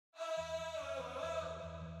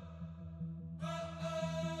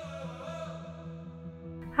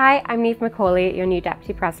Hi, I'm Niamh Macaulay, your new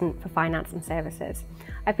Deputy President for Finance and Services.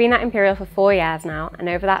 I've been at Imperial for 4 years now, and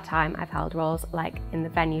over that time I've held roles like in the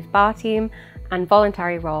venues bar team and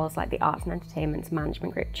voluntary roles like the Arts and Entertainment's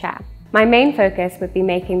Management Group Chair. My main focus would be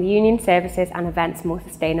making the union services and events more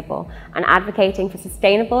sustainable and advocating for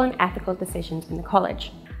sustainable and ethical decisions in the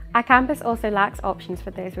college. Our campus also lacks options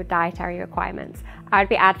for those with dietary requirements. I would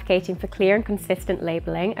be advocating for clear and consistent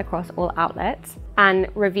labelling across all outlets and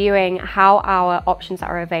reviewing how our options that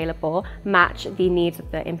are available match the needs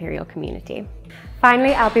of the Imperial community.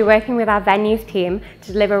 Finally, I'll be working with our venues team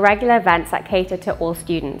to deliver regular events that cater to all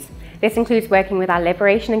students. This includes working with our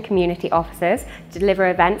Liberation and Community officers to deliver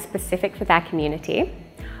events specific for their community,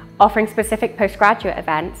 offering specific postgraduate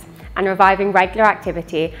events, and reviving regular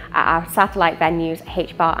activity at our satellite venues,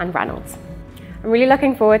 H-Bar and Reynolds. I'm really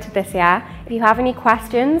looking forward to this year. If you have any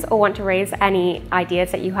questions or want to raise any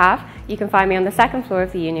ideas that you have, you can find me on the second floor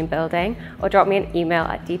of the Union building or drop me an email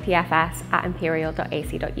at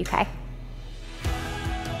dpfs@imperial.ac.uk.